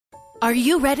Are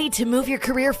you ready to move your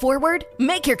career forward?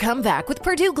 Make your comeback with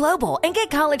Purdue Global and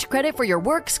get college credit for your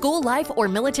work, school, life, or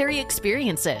military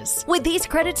experiences. With these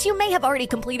credits, you may have already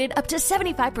completed up to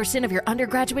 75% of your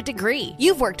undergraduate degree.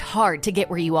 You've worked hard to get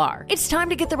where you are. It's time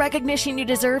to get the recognition you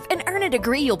deserve and earn a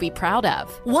degree you'll be proud of,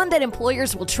 one that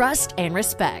employers will trust and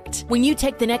respect. When you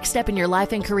take the next step in your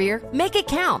life and career, make it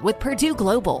count with Purdue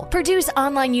Global, Purdue's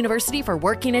online university for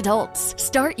working adults.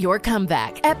 Start your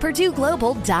comeback at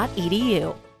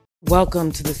purdueglobal.edu.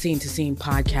 Welcome to the Scene to Scene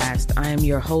podcast. I am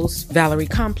your host, Valerie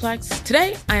Complex.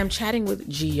 Today, I am chatting with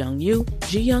Ji Young Yu.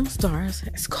 Ji Young stars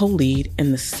as co-lead in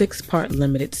the 6-part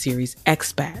limited series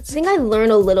Expats. I think I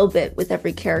learn a little bit with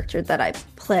every character that I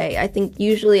play. I think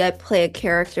usually I play a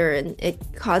character and it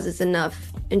causes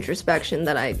enough introspection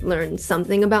that I learn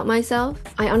something about myself.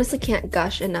 I honestly can't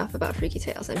gush enough about Freaky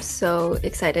Tales. I'm so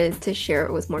excited to share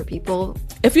it with more people.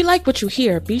 If you like what you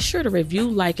hear, be sure to review,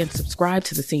 like, and subscribe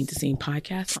to the Scene to Scene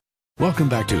podcast. Welcome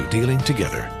back to Dealing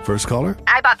Together. First caller?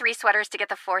 I bought 3 sweaters to get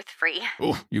the 4th free.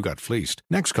 Oh, you got fleeced.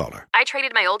 Next caller? I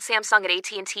traded my old Samsung at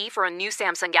AT&T for a new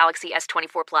Samsung Galaxy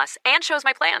S24 Plus and shows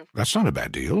my plan. That's not a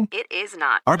bad deal. It is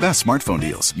not. Our best smartphone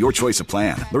deals. Your choice of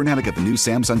plan. Learn how to get the new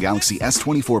Samsung Galaxy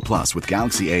S24 Plus with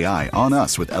Galaxy AI on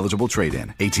us with eligible trade-in.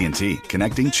 AT&T.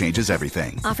 Connecting changes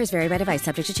everything. Offers vary by device.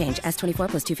 Subject to change. S24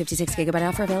 plus 256 gigabyte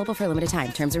offer available for a limited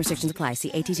time. Terms and restrictions apply.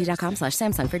 See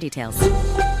att.com/Samsung for details.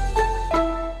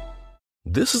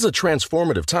 This is a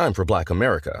transformative time for Black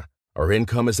America. Our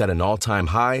income is at an all-time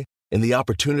high, and the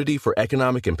opportunity for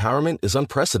economic empowerment is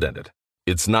unprecedented.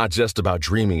 It's not just about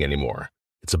dreaming anymore.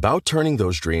 It's about turning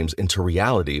those dreams into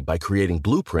reality by creating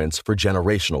blueprints for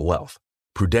generational wealth.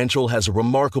 Prudential has a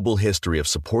remarkable history of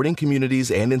supporting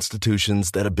communities and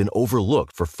institutions that have been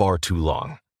overlooked for far too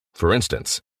long. For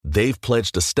instance, they've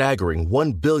pledged a staggering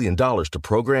 $1 billion to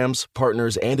programs,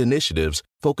 partners, and initiatives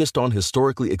focused on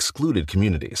historically excluded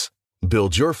communities.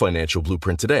 Build your financial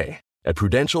blueprint today at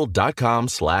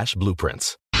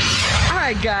prudential.com/blueprints. All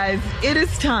right, guys, it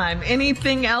is time.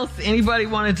 Anything else anybody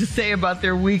wanted to say about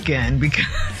their weekend? Because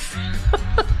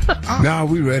Nah,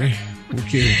 we ready.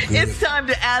 Okay, it's time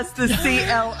to ask the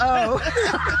CLO.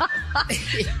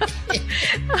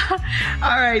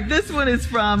 All right, this one is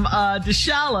from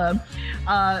Deshala.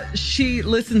 She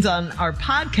listens on our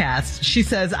podcast. She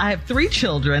says, I have 3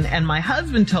 children, and my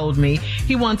husband told me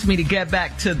he wants me to get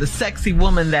back to the sexy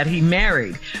woman that he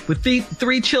married. With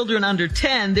 3 children under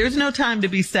 10, there's no time to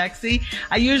be sexy.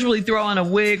 I usually throw on a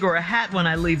wig or a hat when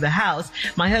I leave the house.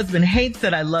 My husband hates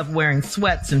that I love wearing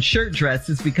sweats and shirt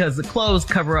dresses because the clothes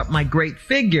cover up my great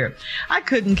figure. I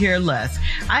couldn't care less.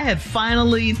 I had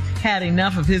finally had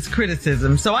enough of his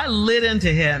criticism, so I lit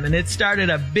into him, and it started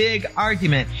a big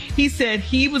argument. He said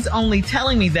he was only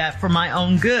telling me that for my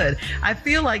own good. I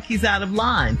feel like he's out of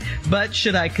line, but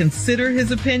should I consider his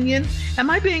opinion?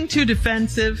 Am I being too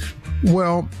defensive?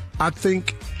 Well, I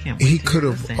think he could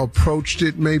have approached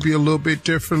it maybe a little bit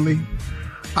differently.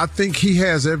 I think he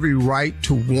has every right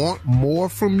to want more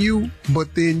from you,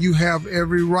 but then you have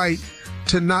every right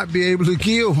to not be able to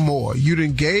give more. You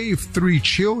done gave 3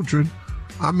 children.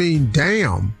 I mean,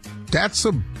 damn, that's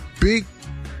a big...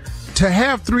 To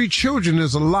have 3 children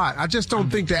is a lot. I just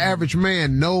don't think the average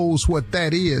man knows what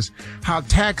that is, how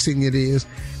taxing it is.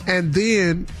 And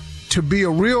then to be a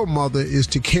real mother is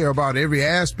to care about every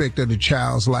aspect of the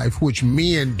child's life, which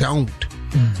men don't.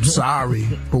 Sorry,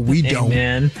 but we don't.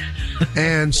 Amen.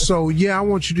 And so, yeah, I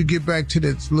want you to get back to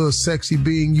that little sexy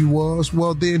being you was.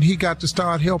 Well, then he got to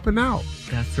start helping out.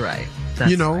 That's right.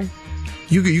 Right.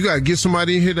 You got to get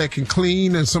somebody in here that can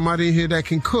clean and somebody in here that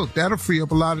can cook. That'll free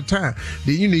up a lot of time.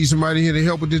 Then you need somebody in here to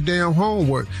help with this damn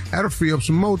homework. That'll free up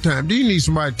some more time. Then you need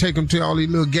somebody to take them to all these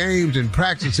little games and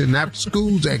practice and after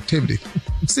school's activities.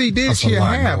 See, then she'll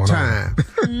have time.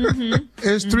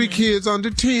 There's 3 kids under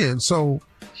 10, so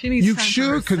you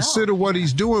should consider what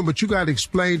he's doing, but you got to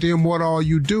explain to him what all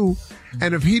you do.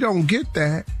 And if he don't get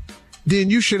that,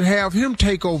 then you should have him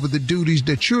take over the duties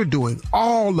that you're doing,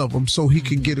 all of them, so he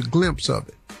can get a glimpse of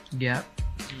it. Yep.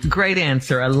 Great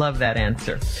answer. I love that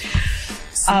answer.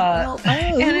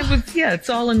 And it was, it's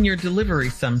all in your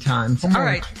delivery sometimes. All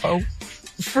right.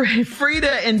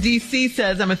 Frida in D.C.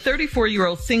 says, I'm a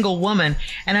 34-year-old single woman,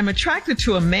 and I'm attracted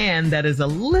to a man that is a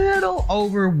little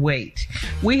overweight.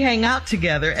 We hang out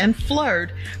together and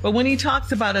flirt, but when he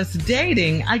talks about us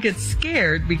dating, I get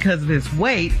scared because of his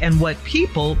weight and what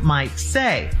people might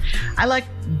say. I like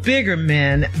bigger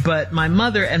men, but my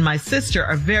mother and my sister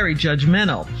are very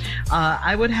judgmental.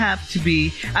 I would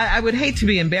hate to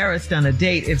be embarrassed on a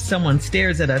date if someone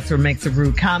stares at us or makes a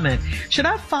rude comment. Should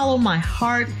I follow my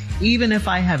heart even if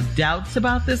I have doubts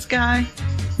about this guy?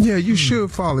 Yeah, you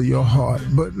should follow your heart.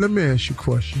 But let me ask you a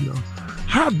question, though.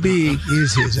 How big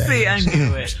is his ass? See, I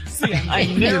knew it. I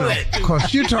knew it.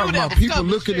 Because you're talking about people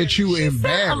looking at you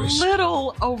embarrassed. A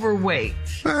little overweight.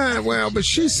 Well, but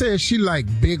she says she like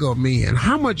bigger men.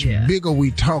 How much bigger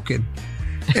we talking?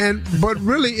 But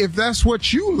really, if that's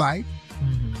what you like,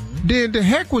 then the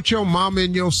heck with your mama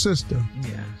and your sister.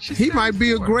 Yeah, he might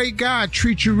be a great guy,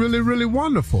 treat you really, really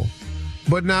wonderful.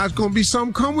 But now it's going to be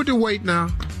something come with the weight now.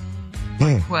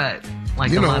 What?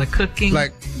 Like a lot of cooking?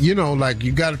 Like you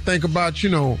got to think about,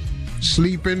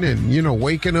 sleeping and,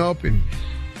 waking up and,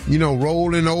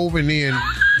 rolling over and then,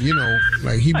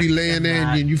 like he be laying there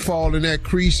and then you fall in that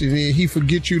crease and then he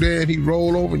forget you there and he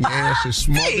roll over and your ass is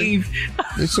smothered.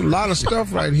 It's a lot of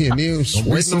stuff right here. And then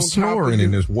sweating on snoring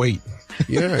in this weight.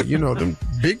 Yeah, them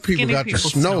big people got the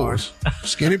snores.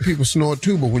 Skinny people snore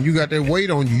too, but when you got that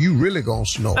weight on you, you really gonna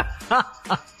snore.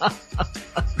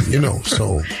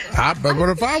 So but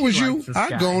if I was you,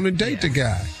 I'd go on and date the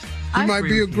guy. He might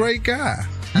be a great guy.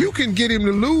 You can get him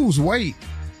to lose weight.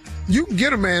 You can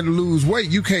get a man to lose weight.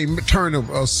 You can't turn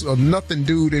a nothing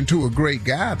dude into a great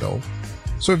guy, though.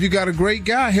 So if you got a great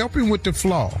guy, help him with the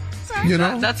flaw.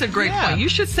 That's a great point. You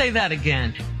should say that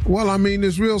again. Well, I mean,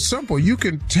 it's real simple. You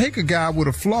can take a guy with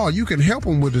a flaw. You can help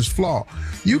him with his flaw.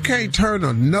 You can't turn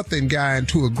a nothing guy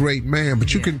into a great man,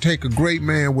 but you can take a great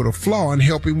man with a flaw and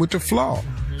help him with the flaw.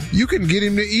 You can get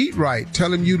him to eat right.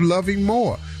 Tell him you love him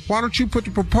more. Why don't you put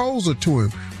the proposal to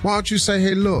him? Why don't you say,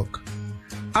 hey, look,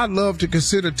 I'd love to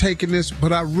consider taking this,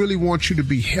 but I really want you to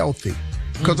be healthy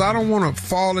because I don't want to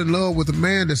fall in love with a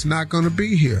man that's not going to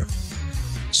be here.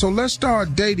 So let's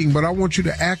start dating, but I want you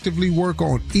to actively work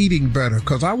on eating better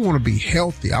because I want to be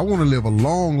healthy. I want to live a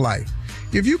long life.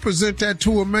 If you present that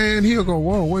to a man, he'll go,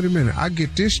 whoa, wait a minute. I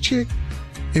get this chick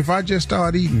if I just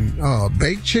start eating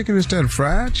baked chicken instead of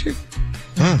fried chicken?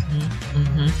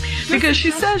 Because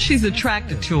she says she's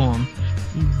attracted to him.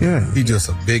 Yeah. He just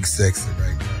a big sexy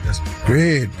right now. That's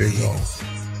great big old.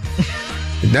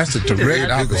 And that's a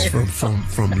direct opposite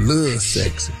from little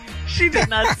sexy. She did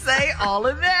not say all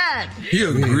of that. He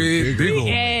a great big old.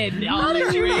 How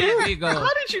did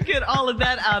you get all of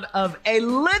that out of a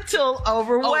little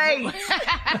overweight?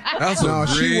 No,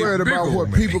 she worried about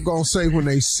what people gonna say when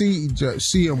they see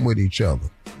them with each other.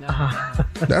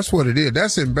 That's what it is.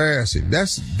 That's embarrassing.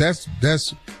 That's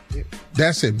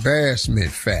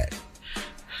embarrassment fat.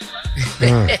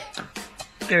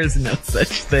 There's no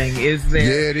such thing, is there?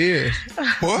 Yeah, it is.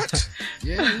 What?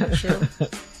 Yeah, sure.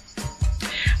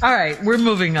 All right, we're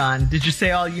moving on. Did you say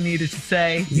all you needed to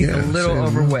say? He's a little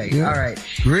overweight. Yeah. All right.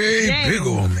 Great big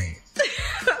old man.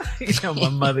 My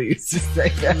mother used to say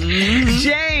that.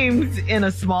 James, in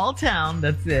a small town,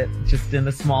 that's it, just in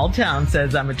a small town,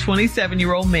 says, I'm a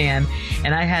 27-year-old man,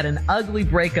 and I had an ugly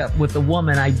breakup with a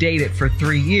woman I dated for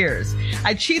 3 years.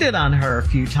 I cheated on her a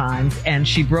few times, and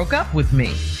she broke up with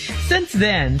me. Since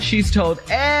then, she's told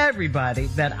everybody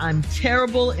that I'm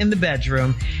terrible in the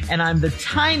bedroom, and I'm the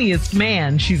tiniest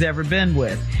man she's ever been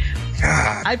with.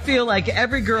 God. I feel like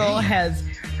every girl has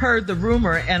heard the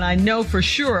rumor, and I know for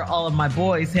sure all of my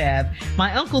boys have.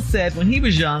 My uncle said when he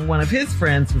was young, one of his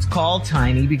friends was called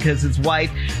Tiny because his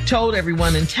wife told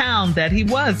everyone in town that he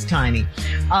was tiny.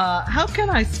 How can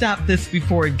I stop this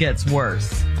before it gets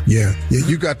worse? Yeah,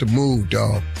 you got to move,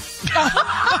 dog. He's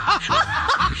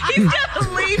got to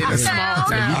leave town.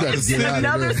 You got to get out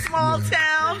another of there. Small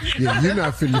town. Yeah, you're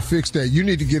not finna fix that. You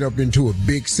need to get up into a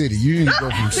big city. You need to go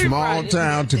from small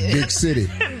town to big city.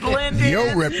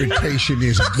 Your reputation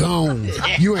is gone.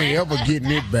 You ain't ever getting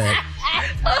it back.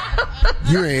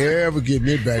 You ain't ever getting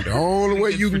it back. The only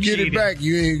way you can get it back,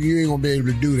 you ain't gonna be able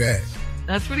to do that.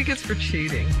 That's what he gets for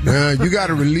cheating. You got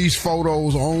to release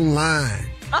photos online.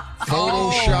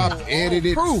 Photoshop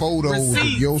edited photos of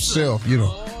yourself,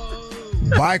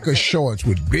 biker shorts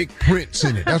with big prints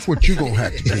in it. That's what you gonna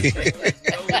have to do.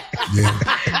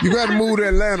 Yeah. You gotta move to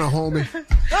Atlanta, homie.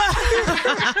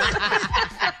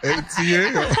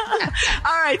 ATL.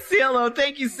 All right, CLO,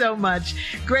 thank you so much.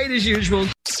 Great as usual.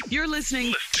 You're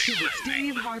listening to the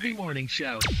Steve Harvey Morning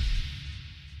Show.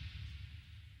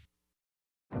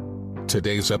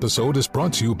 Today's episode is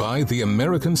brought to you by the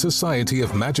American Society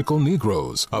of Magical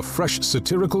Negroes, a fresh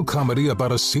satirical comedy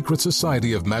about a secret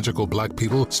society of magical black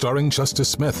people starring Justice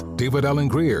Smith, David Allen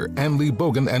Greer, Ann Lee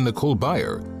Bogan, and Nicole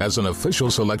Byer. As an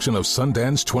official selection of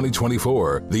Sundance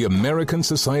 2024, the American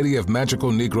Society of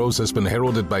Magical Negroes has been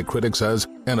heralded by critics as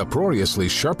an uproariously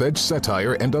sharp-edged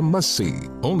satire and a must-see.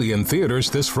 Only in theaters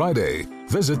this Friday.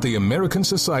 Visit the American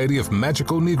Society of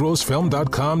Magical Negroes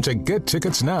Film.com to get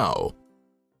tickets now.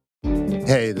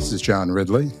 Hey, this is John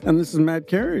Ridley. And this is Matt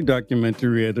Carey,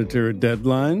 documentary editor at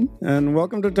Deadline. And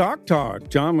welcome to Doc Talk.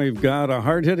 John, we've got a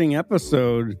hard-hitting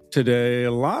episode today.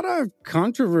 A lot of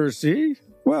controversy.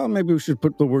 Well, maybe we should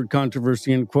put the word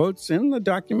controversy in quotes in the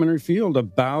documentary field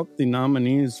about the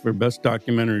nominees for Best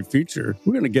Documentary Feature.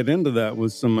 We're going to get into that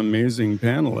with some amazing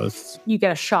panelists. You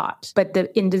get a shot, but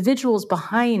the individuals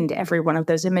behind every one of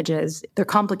those images, they're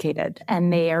complicated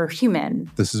and they are human.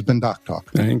 This has been Doc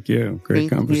Talk. Thank you. Great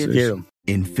conversation. You.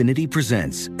 Infiniti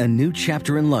presents a new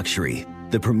chapter in luxury,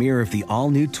 the premiere of the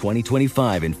all-new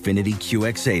 2025 Infiniti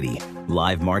QX80,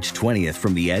 live March 20th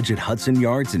from the Edge at Hudson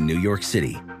Yards in New York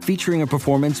City, featuring a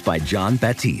performance by John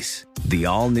Batiste. The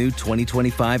all-new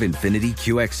 2025 Infiniti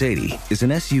QX80 is an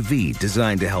SUV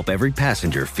designed to help every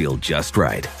passenger feel just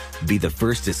right. Be the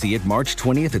first to see it March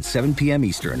 20th at 7 p.m.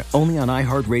 Eastern, only on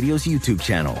iHeartRadio's YouTube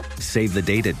channel. Save the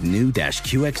date at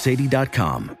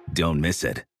new-QX80.com. Don't miss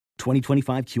it.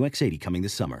 2025 QX80 coming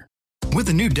this summer. With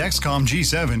the new Dexcom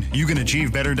G7, you can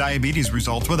achieve better diabetes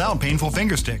results without painful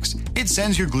finger sticks. It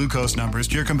sends your glucose numbers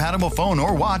to your compatible phone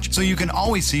or watch so you can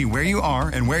always see where you are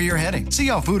and where you're heading. See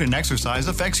how food and exercise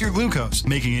affects your glucose,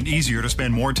 making it easier to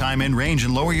spend more time in range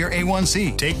and lower your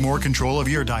A1C. Take more control of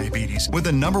your diabetes with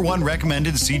the #1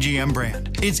 recommended CGM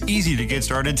brand. It's easy to get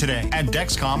started today at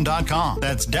Dexcom.com.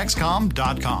 That's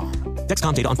Dexcom.com.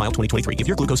 Dexcom data on file 2023. If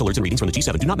your glucose alerts and readings from the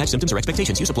G7 do not match symptoms or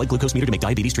expectations, use a blood glucose meter to make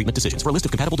diabetes treatment decisions. For a list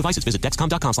of compatible devices, visit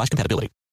Dexcom.com/compatibility.